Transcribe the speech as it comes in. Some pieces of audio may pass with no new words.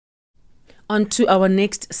On to our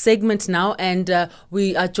next segment now, and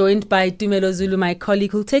we are joined by Tumelo Zulu, my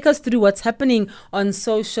colleague, who'll take us through what's happening on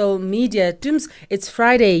social media. Tums, it's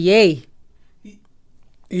Friday, yay!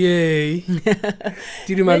 Yay.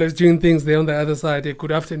 Tirumal is doing things there on the other side.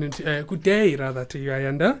 Good afternoon, good day rather to you,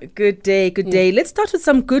 Ayanda. Good day. Let's start with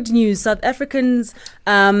some good news. South Africans,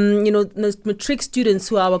 matric students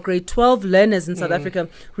who are our grade 12 learners in South Africa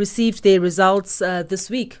received their results this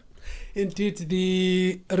week. Indeed,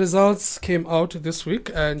 the results came out this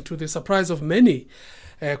week, and to the surprise of many,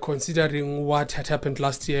 considering what had happened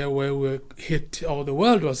last year where we were hit, or the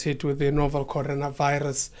world was hit with the novel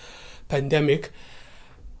coronavirus pandemic.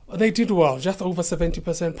 They did well, just over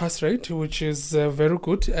 70% pass rate, which is very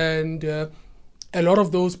good. And a lot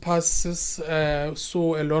of those passes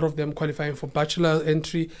saw a lot of them qualifying for bachelor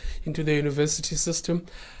entry into the university system.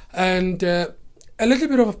 And a little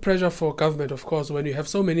bit of pressure for government, of course, when you have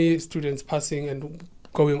so many students passing and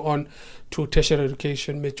going on to tertiary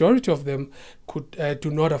education. Majority of them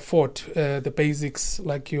do not afford the basics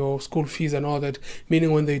like your school fees and all that,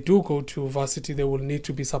 meaning when they do go to varsity, they will need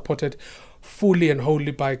to be supported fully and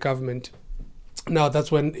wholly by government. Now,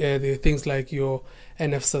 that's when the things like your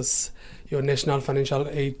NFSAS, your National Financial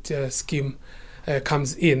Aid Scheme,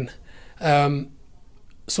 comes in.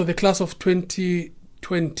 So the class of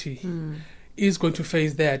 2020 is going to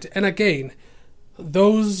face that. And again,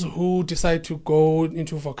 those who decide to go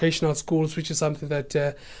into vocational schools, which is something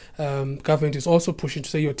that government is also pushing to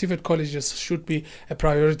say your TVET colleges should be a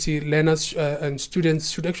priority. Learners and students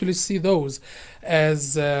should actually see those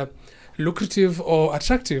as lucrative or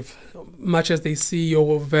attractive, much as they see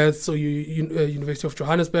your VETS or University of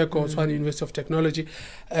Johannesburg or Tshwane University of Technology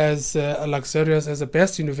as luxurious, as a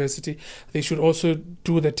best university. They should also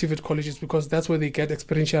do the TVET colleges because that's where they get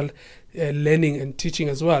experiential learning and teaching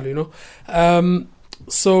as well,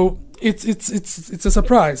 So it's a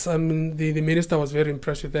surprise. I mean, the minister was very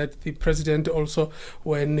impressed with that. The president also,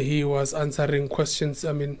 when he was answering questions,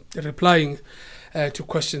 replying to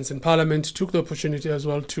questions in Parliament, took the opportunity as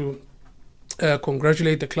well to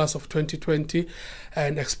congratulate the class of 2020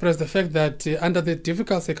 and express the fact that under the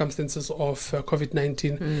difficult circumstances of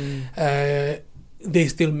COVID-19, they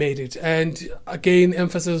still made it. And again,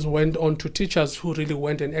 emphasis went on to teachers who really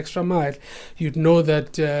went an extra mile. You'd know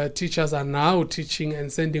that teachers are now teaching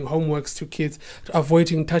and sending homeworks to kids,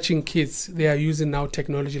 avoiding touching kids. They are using now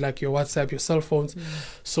technology like your WhatsApp, your cell phones.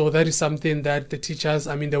 So that is something that the teachers,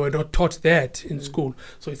 they were not taught that in school.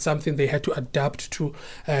 So it's something they had to adapt to,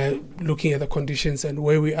 looking at the conditions and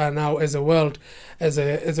where we are now as a world, as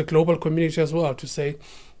a global community as well, to say,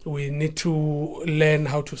 we need to learn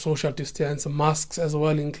how to social distance, masks as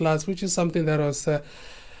well in class, which is something that was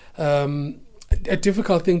a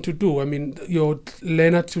difficult thing to do. Your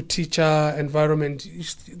learner to teacher environment,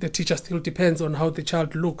 the teacher still depends on how the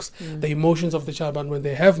child looks, the emotions of the child. But when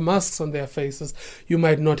they have masks on their faces, you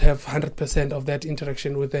might not have 100% of that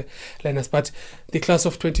interaction with the learners. But the class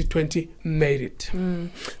of 2020 made it.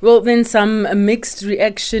 Well, then some mixed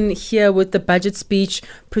reaction here with the budget speech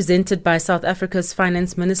presented by South Africa's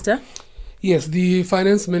finance minister. Yes, the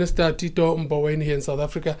finance minister, Tito Mboweni, here in South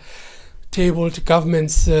Africa, tabled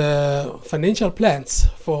government's financial plans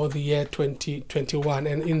for the year 2021.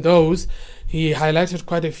 And in those, he highlighted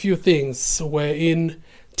quite a few things wherein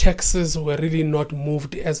taxes were really not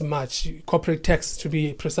moved as much, corporate tax to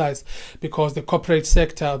be precise, because the corporate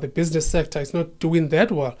sector, the business sector is not doing that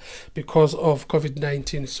well because of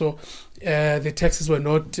COVID-19. So the taxes were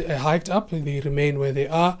not hiked up, they remain where they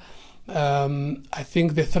are. I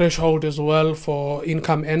think the threshold as well for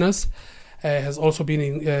income earners has also been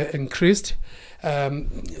increased.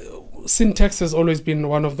 Sin tax has always been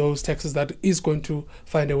one of those taxes that is going to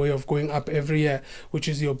find a way of going up every year, which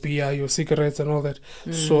is your beer, your cigarettes and all that.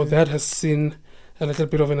 So that has seen a little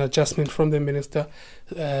bit of an adjustment from the minister.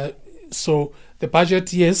 So the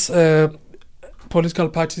budget, yes, political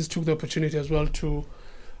parties took the opportunity as well to,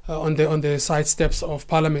 on the side steps of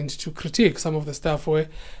Parliament, to critique some of the stuff where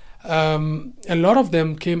a lot of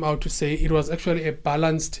them came out to say it was actually a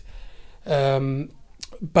balanced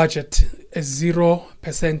budget, a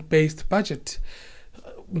 0% based budget,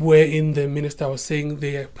 wherein the minister was saying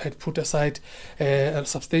they had put aside a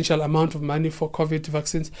substantial amount of money for COVID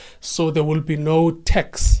vaccines, so there will be no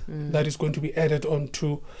tax that is going to be added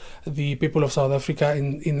onto the people of South Africa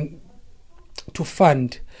in to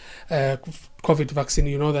fund COVID vaccine.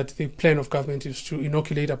 You know that the plan of government is to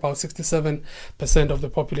inoculate about 67% of the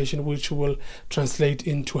population, which will translate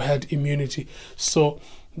into herd immunity. So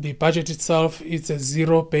the budget itself is a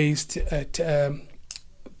zero-based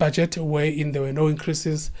budget wherein there were no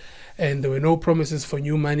increases and there were no promises for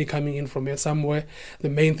new money coming in from somewhere. The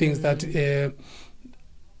main things that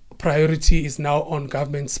priority is now on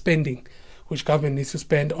government spending, which government needs to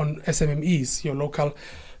spend on SMMEs, your local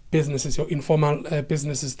businesses, your informal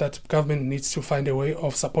businesses, that government needs to find a way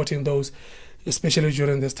of supporting those, especially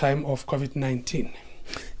during this time of COVID-19.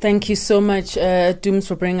 Thank you so much, Dooms,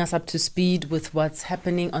 for bringing us up to speed with what's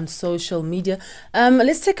happening on social media.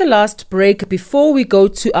 Let's take a last break before we go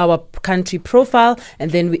to our country profile,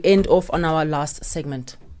 and then we end off on our last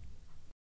segment.